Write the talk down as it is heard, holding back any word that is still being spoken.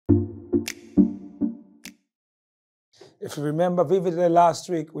If you remember vividly last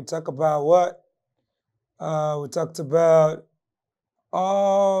week, we talked about what? We talked about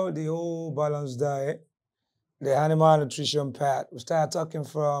all the whole balanced diet, the animal nutrition part. We started talking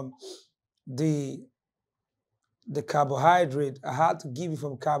from the carbohydrate. I had to give you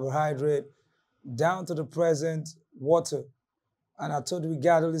from carbohydrate down to the present water. And I told you we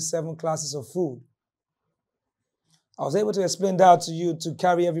got only 7 classes of food. I was able to explain that to you to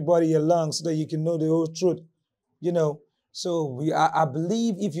carry everybody along so that you can know the whole truth. You know, so I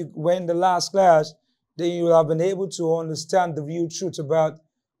believe if you were in the last class, then you will have been able to understand the real truth about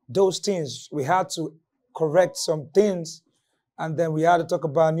those things. We had to correct some things, and then we had to talk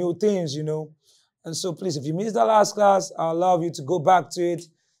about new things, you know. And so please, if you missed the last class, I'll allow you to go back to it,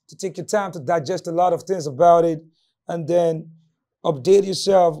 to take your time to digest a lot of things about it, and then update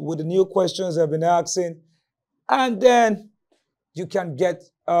yourself with the new questions I've been asking, and then you can get,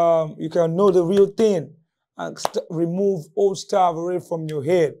 you can know the real thing and remove old stuff away from your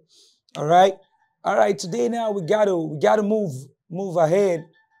head. All right. All right. Today now we gotta move ahead.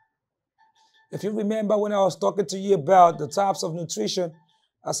 If you remember when I was talking to you about the types of nutrition,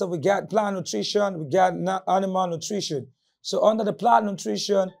 I said we got plant nutrition, we got animal nutrition. So under the plant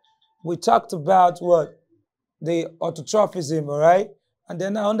nutrition, we talked about what? The autotrophism, all right? And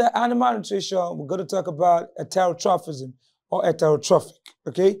then under animal nutrition, we're going to talk about heterotrophism or heterotrophic,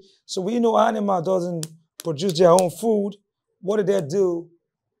 okay? So we know animal doesn't produce their own food. What do?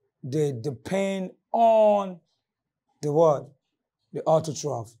 They depend on the what? The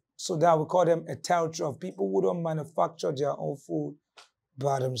autotroph. So that we call them heterotroph, people who don't manufacture their own food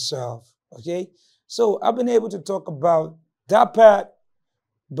by themselves, okay? So I've been able to talk about that part,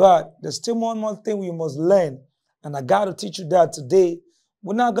 but there's still one more thing we must learn, and I got to teach you that today.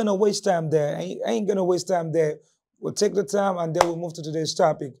 We're not going to waste time there. I ain't going to waste time there. We'll take the time, and then we'll move to today's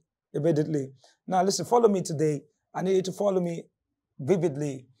topic immediately. Now, listen, follow me today. I need you to follow me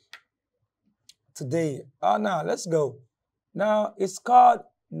vividly today. Oh, now, let's go. Now, it's called,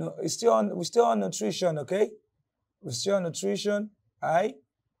 no, we're still on nutrition, okay? We're still on nutrition, all right?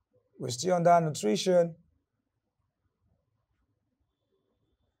 We're still on that nutrition.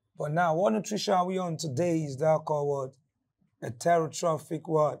 But now, what nutrition are we on today is that called what? Heterotrophic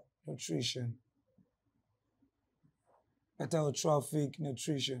what? Nutrition. Heterotrophic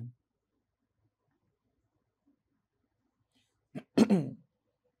nutrition.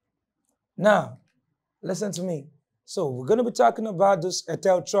 Now, listen to me. So we're going to be talking about this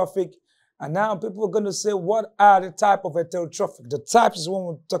heterotrophic, and now people are going to say, what are the type of heterotrophic? The types is what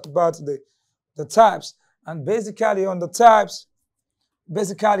we'll talk about today. The types. And basically on the types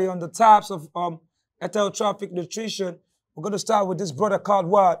of heterotrophic nutrition, we're going to start with this brother called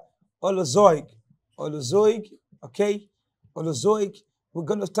what? Holozoic. Holozoic, okay? Holozoic. We're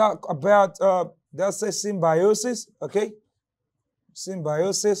going to talk about, they'll say symbiosis, okay?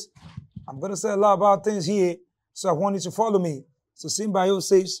 Symbiosis. I'm going to say a lot about things here, so I want you to follow me. So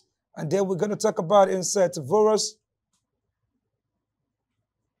symbiosis, and then we're going to talk about insectivorous.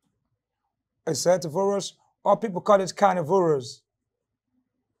 Insectivorous, or people call it carnivorous.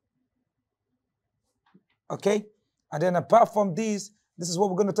 Okay? And then apart from these, this is what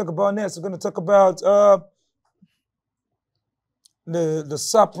we're going to talk about next. We're going to talk about the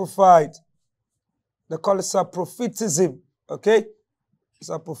saprophyte. They call it saprophytism. Okay?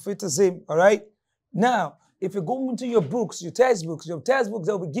 Saprophytism. All right? Now, if you go into your books, your textbooks,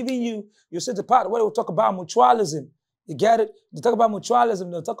 they'll be giving you, you see the part where we'll talk about mutualism. You get it? They talk about mutualism,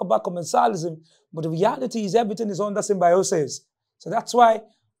 they'll talk about commensalism, but the reality is everything is under symbiosis. So that's why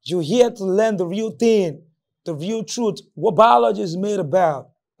you're here to learn the real thing, the real truth, what biology is made about,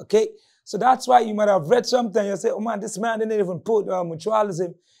 okay? So that's why you might have read something, you say, oh man, this man didn't even put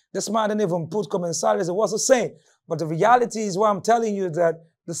mutualism, this man didn't even put commensalism, what's it saying? But the reality is what I'm telling you, that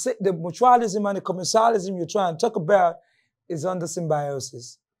the mutualism and the commensalism you're trying to talk about is under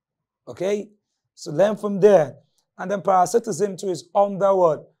symbiosis, okay? So learn from there. And then parasitism too is under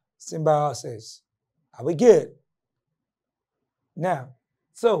what? Symbiosis. Are we good? Now,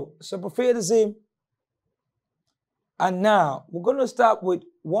 so saprophytism. And now, we're going to start with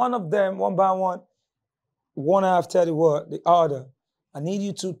one of them, one by one after the other. I need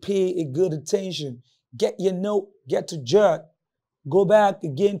you to pay a good attention. Get your note, get to jot. Go back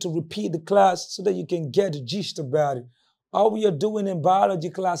again to repeat the class so that you can get the gist about it. All we are doing in biology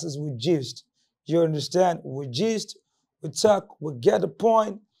classes with gist. You understand? We gist, we talk, we get the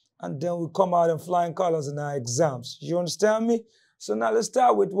point, and then we come out in flying colors in our exams. You understand me? So now let's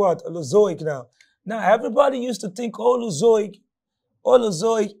start with what? Holozoic now. Now, everybody used to think Holozoic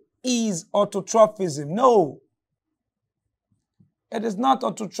is autotrophism. No, it is not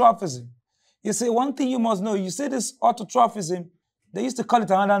autotrophism. You see, one thing you must know, you see this autotrophism, they used to call it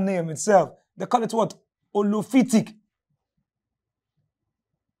another name itself. They call it what? Holophytic.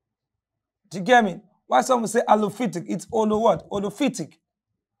 Do you get me? Why someone say allophytic? It's what? Holophytic.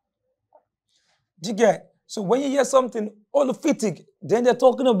 Do you get? So when you hear something holophytic, then they're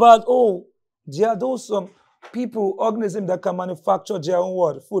talking about, oh, there are those people, organisms that can manufacture their own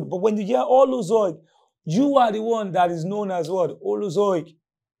what? Food. But when you hear holozoic, you are the one that is known as what? Holozoic.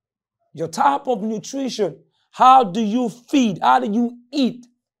 Your type of nutrition. How do you feed? How do you eat?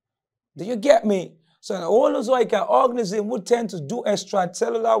 Do you get me? So an holozoic organism would tend to do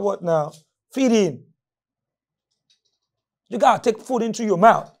extracellular what now? Feeding. You gotta take food into your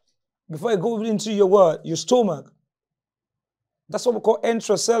mouth before it goes into your what? Your stomach. That's what we call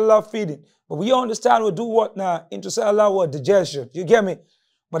intracellular feeding. But we understand we do what now? Intracellular what? Digestion. You get me?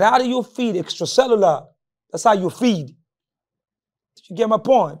 But how do you feed extracellular? That's how you feed. You get my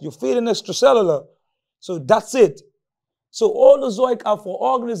point? You're feeding extracellular. So that's it. So holozoic are for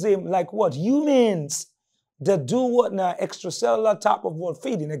organisms like what? Humans that do what now? Extracellular type of what?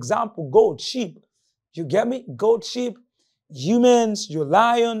 Feeding. Example, goat, sheep. You get me? Goat, sheep, humans, your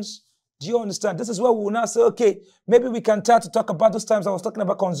lions. Do you understand? This is where we will now say, okay, maybe we can try to talk about those times I was talking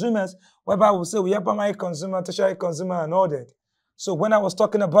about consumers, whereby we'll say we have primary consumer, tertiary consumer, and all that. So when I was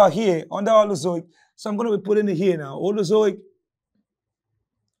talking about here, under holozoic, so I'm going to be putting it here now. Holozoic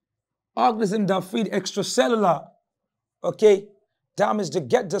organisms that feed extracellular, okay? That means they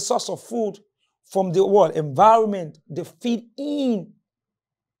get the source of food from the what? Environment. They feed in.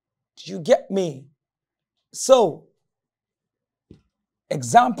 Do you get me? So,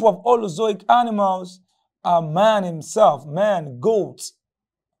 example of holozoic animals are man himself, man, goat,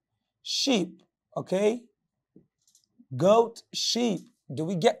 sheep, okay? Goat, sheep. Do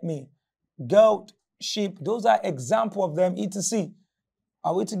we get me? Goat, sheep. Those are example of them, etc.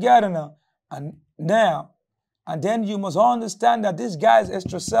 Are we together now? And then you must understand that this guy is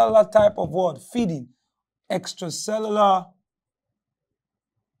extracellular type of what? Feeding. Extracellular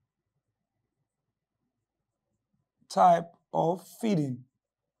type of feeding.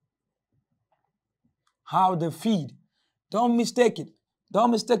 How they feed. Don't mistake it.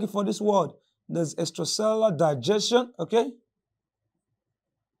 Don't mistake it for this word. There's extracellular digestion, okay?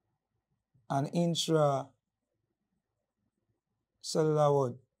 And intracellular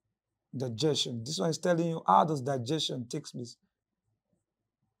what? Digestion. This one is telling you how does digestion takes place.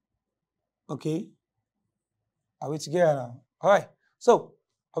 Okay? Are we together now? All right. So,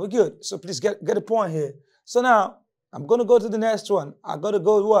 are we good? So please get a point here. So now, I'm going to go to the next one. I got to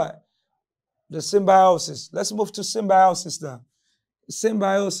go to what? The symbiosis. Let's move to symbiosis now.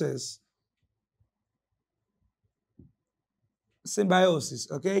 Symbiosis. Symbiosis,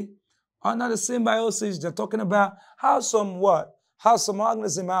 okay? Under the symbiosis, they're talking about how some what? How some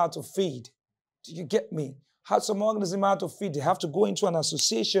organism are to feed. Do you get me? How some organism are to feed. They have to go into an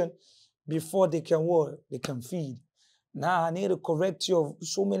association before they can what? They can feed. Now, I need to correct you of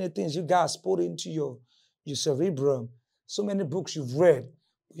so many things you guys put into your cerebrum. So many books you've read.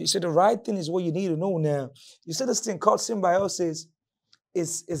 You said the right thing is what you need to know now. You said this thing called symbiosis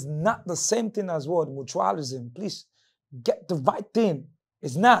is not the same thing as what? Mutualism. Please get the right thing.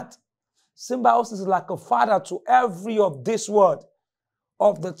 It's not. Symbiosis is like a father to every of this word,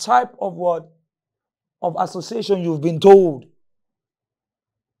 of the type of what? Of association you've been told.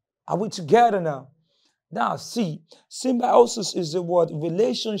 Are we together now? Now, see, symbiosis is a word,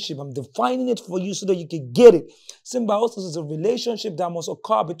 relationship. I'm defining it for you so that you can get it. Symbiosis is a relationship that must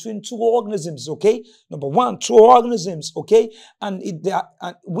occur between two organisms, okay? Number one, two organisms, okay? And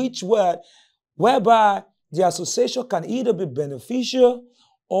which word, whereby the association can either be beneficial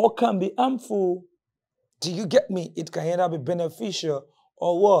or can be harmful. Do you get me? It can either be beneficial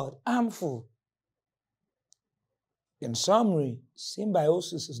or what? Harmful. In summary,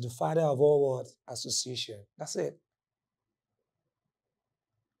 symbiosis is the father of all what? Association. That's it.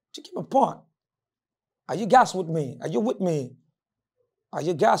 To keep a point. Are you guys with me? Are you with me? Are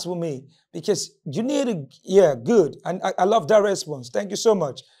you guys with me? Because you need to, yeah, good. And I love that response. Thank you so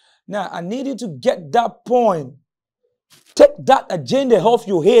much. Now, I need you to get that point. Take that agenda off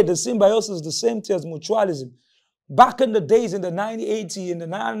your head. The symbiosis is the same thing as mutualism. Back in the days, in the 1980, in the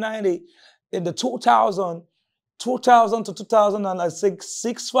 1990, in the 2000 to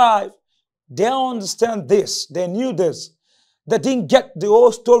 2006, they understand this. They knew this. They didn't get the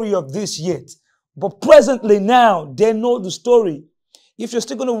whole story of this yet. But presently now, they know the story. If you're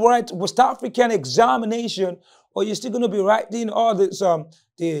still going to write West African examination, or you're still going to be writing all this,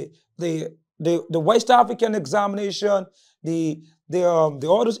 the West African examination, the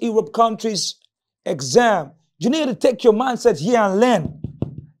all those Europe countries exam, you need to take your mindset here and learn.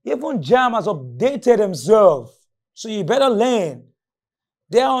 Even Jamb has updated himself. So you better learn.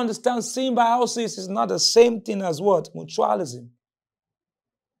 They understand symbiosis is not the same thing as what? Mutualism.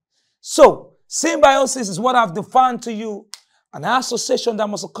 So, symbiosis is what I've defined to you, an association that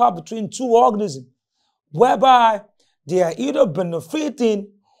must occur between two organisms, whereby they are either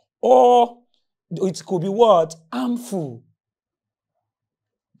benefiting or it could be what? Harmful.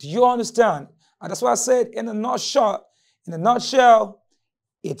 Do you understand? And that's why I said in a nutshell,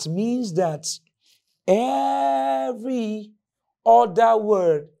 it means that every other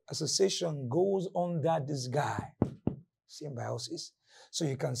word association goes under this guy. Symbiosis. So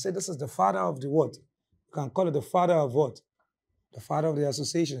you can say this is the father of the what? You can call it the father of what? The father of the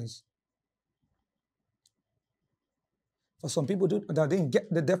associations. For some people that didn't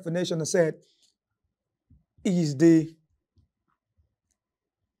get the definition, I said, is the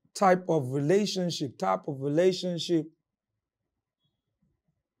type of relationship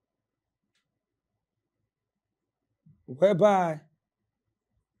whereby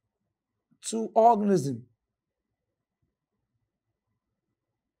two organisms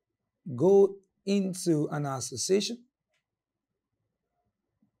go into an association,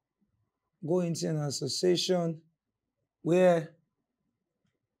 where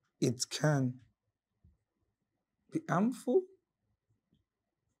it can be harmful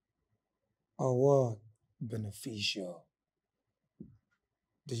or what? Beneficial.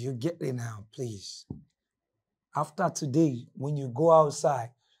 Do you get it now, please? After today, when you go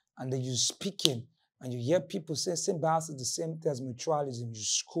outside and then you're speaking and you hear people say symbiosis is the same thing as mutualism, you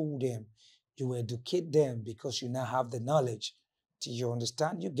school them, you educate them because you now have the knowledge. Do you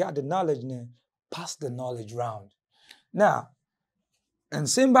understand? You got the knowledge now. Pass the knowledge round. Now, and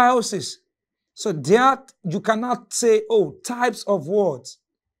symbiosis, so that you cannot say, oh, types of what?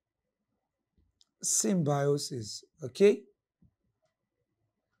 Symbiosis, okay?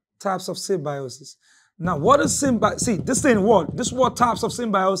 Types of symbiosis. Now, what is symbiosis? See, this thing, what? This what types of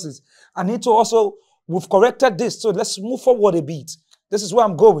symbiosis. I need to also, we've corrected this, so let's move forward a bit. This is where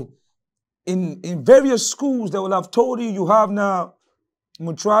I'm going. In various schools, they will have told you you have now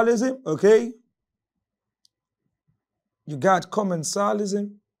mutualism, okay? You got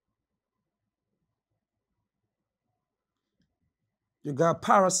commensalism. You got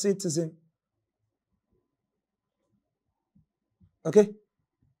parasitism. Okay?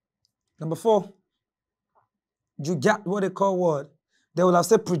 Number 4, you got what they call what? They will have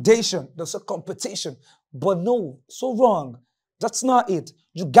said predation, they'll say competition. But no, so wrong. That's not it.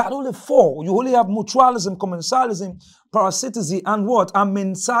 You got only 4. You only have mutualism, commensalism, parasitism, and what?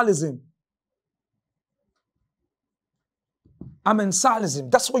 Amensalism. Amensalism.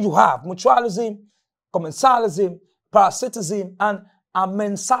 That's what you have. Mutualism, commensalism, parasitism, and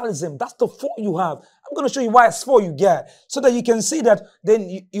amensalism. That's the 4 you have. I'm going to show you why it's 4 you get, so that you can see that,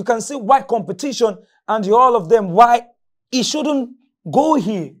 then you can see why competition and all of them, why it shouldn't go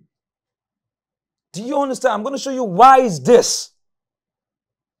here. Do you understand? I'm going to show you why is this.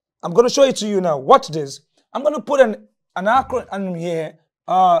 I'm going to show it to you now. Watch this. I'm going to put an acronym here,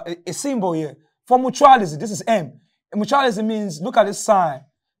 a symbol here for mutualism. This is M. And mutualism means, look at this sign.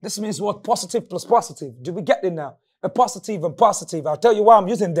 This means what? Positive plus positive. Do we get it now? A positive and positive. I'll tell you why I'm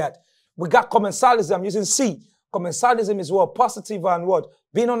using that. We got commensalism. I'm using C. Commensalism is what? Positive and what?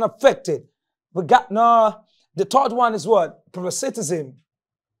 Being unaffected. We got now, the third one is what? Parasitism.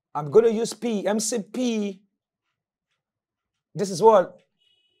 I'm going to use P. MCP. This is what?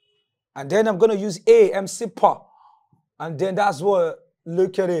 And then I'm going to use A. MCPA. And then that's what?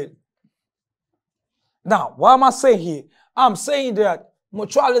 Look at it. Now, what am I saying here? I'm saying that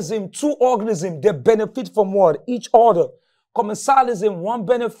mutualism, 2 organisms, they benefit from what? Each other. Commensalism, 1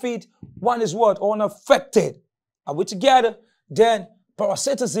 benefit, 1 is what? Unaffected. Are we together? Then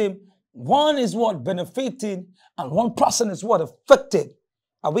parasitism, 1 is what? Benefiting, and 1 person is what? Affected.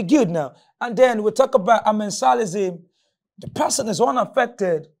 Are we good now? And then we talk about amensalism. The person is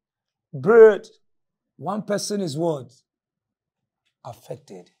unaffected, but 1 person is what?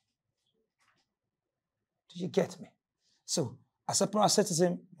 Affected. Do you get me? So, as a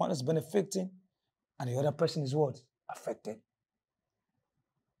parasitism, 1 is benefiting, and the other person is what? Affected.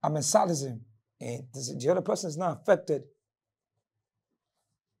 Amensalism, and the other person is not affected.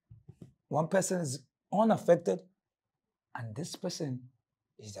 1 person is unaffected, and this person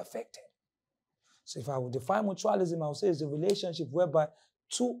is affected. So if I would define mutualism, I would say it's a relationship whereby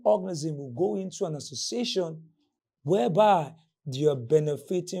 2 organisms will go into an association whereby they are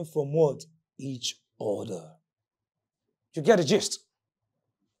benefiting from what? Each other. You get the gist?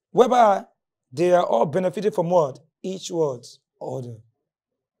 Whereby they are all benefiting from what? Each word's order.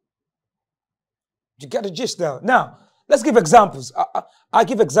 You get the gist now. Now, let's give examples. I'll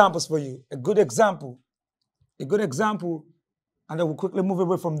give examples for you. A good example, and then we'll quickly move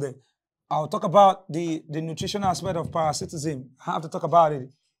away from there. I'll talk about the nutritional aspect of parasitism. I have to talk about it.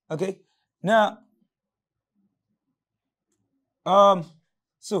 Okay? Now,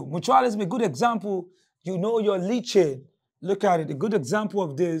 so mutualism, a good example, you know your lead chain. Look at it. A good example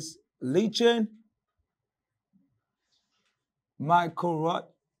of this, lead chain, mycorrhiza.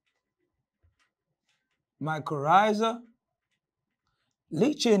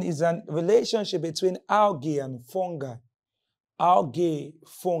 Lead chain is a relationship between algae and fungi. Algae,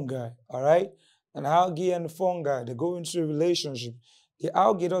 fungi, all right? And algae and fungi, they go into a relationship. The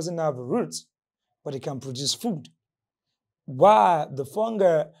algae doesn't have roots, but it can produce food. While the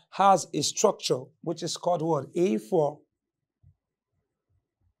fungi has a structure, which is called what? A4.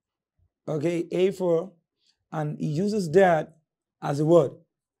 Okay, A4. And it uses that as a word,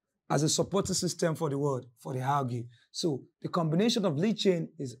 as a supporting system for the word, for the algae. So the combination of lead chain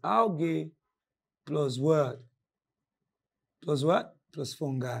is algae plus what? Plus what? Plus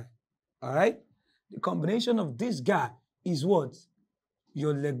fungi. All right? The combination of this guy is what?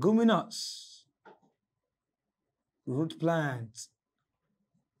 Your leguminous root plants.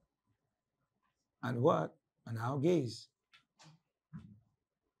 And what? And algae.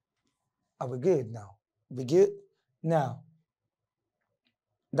 Are we good now? We good? Now,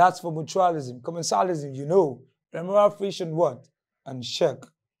 that's for mutualism. Commensalism, you know. Remember fish and what? And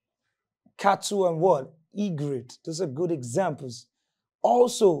shark. Cattle and what? Egret. Those are good examples.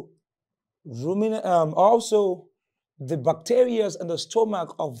 Also, also the bacteria in the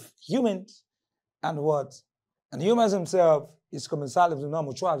stomach of humans and what? And humans themselves is commensalism, not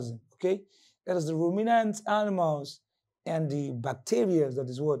mutualism. Okay? That is the ruminant animals and the bacteria that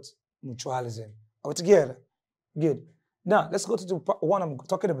is what? Mutualism. Are we together? Good. Now, let's go to the one I'm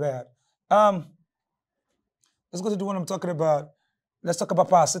talking about. Let's go to the one I'm talking about. Let's talk about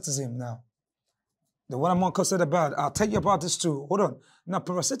parasitism now. The one I'm more concerned about. I'll tell you about this too. Hold on. Now,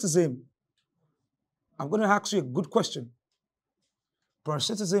 parasitism, I'm going to ask you a good question.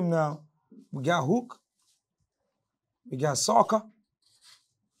 Parasitism now, we got hook, we got sucker,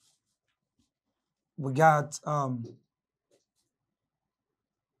 we got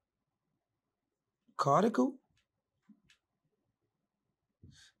cortical.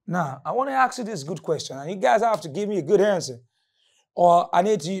 Now, I want to ask you this good question, and you guys have to give me a good answer. Or I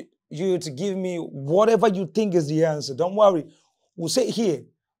need you to give me whatever you think is the answer. Don't worry. We'll say here,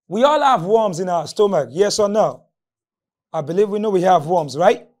 we all have worms in our stomach, yes or no? I believe we know we have worms,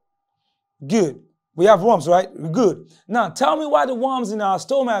 right? Good. We have worms, right? Good. Now, tell me why the worms in our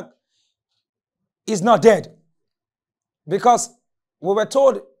stomach is not dead. Because we were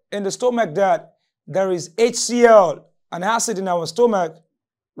told in the stomach that there is HCl, an acid in our stomach,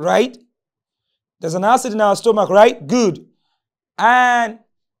 right? There's an acid in our stomach, right? Good. And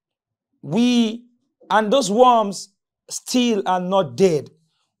those worms still are not dead.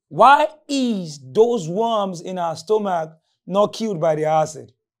 Why is those worms in our stomach not killed by the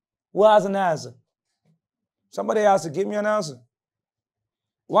acid? Who has an answer? Somebody has to give me an answer.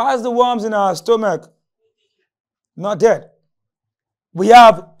 Why is the worms in our stomach not dead? We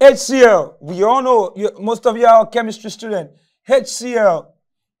have HCl. We all know, most of you are chemistry students. HCl,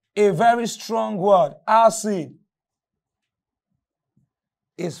 a very strong word, acid,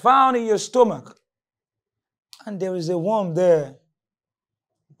 is found in your stomach. And there is a worm there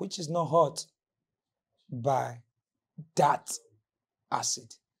which is not hurt by that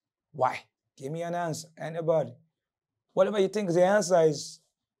acid. Why? Give me an answer. Anybody? Whatever you think the answer is,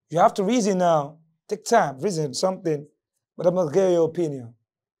 you have to reason now. Take time, reason something, but I must get your opinion.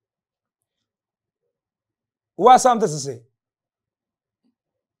 Who has something to say?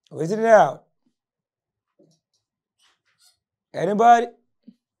 Reason it out. Anybody?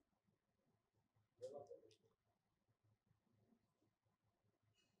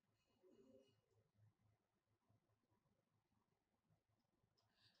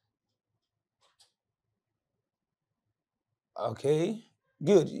 Okay,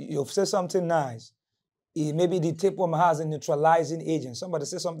 good. You've said something nice. Maybe the tapeworm has a neutralizing agent. Somebody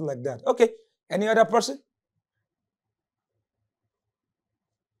say something like that. Okay, any other person?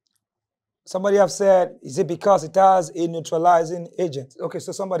 Somebody have said, is it because it has a neutralizing agent? Okay,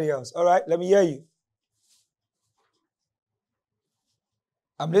 so somebody else. All right, let me hear you.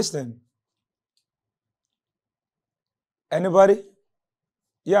 I'm listening. Anybody?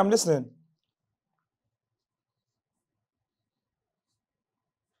 Yeah, I'm listening.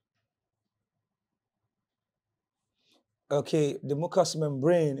 Okay, the mucous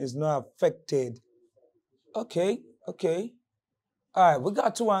membrane is not affected. Okay, okay. All right, we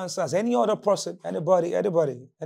got two answers. Any other person? Anybody?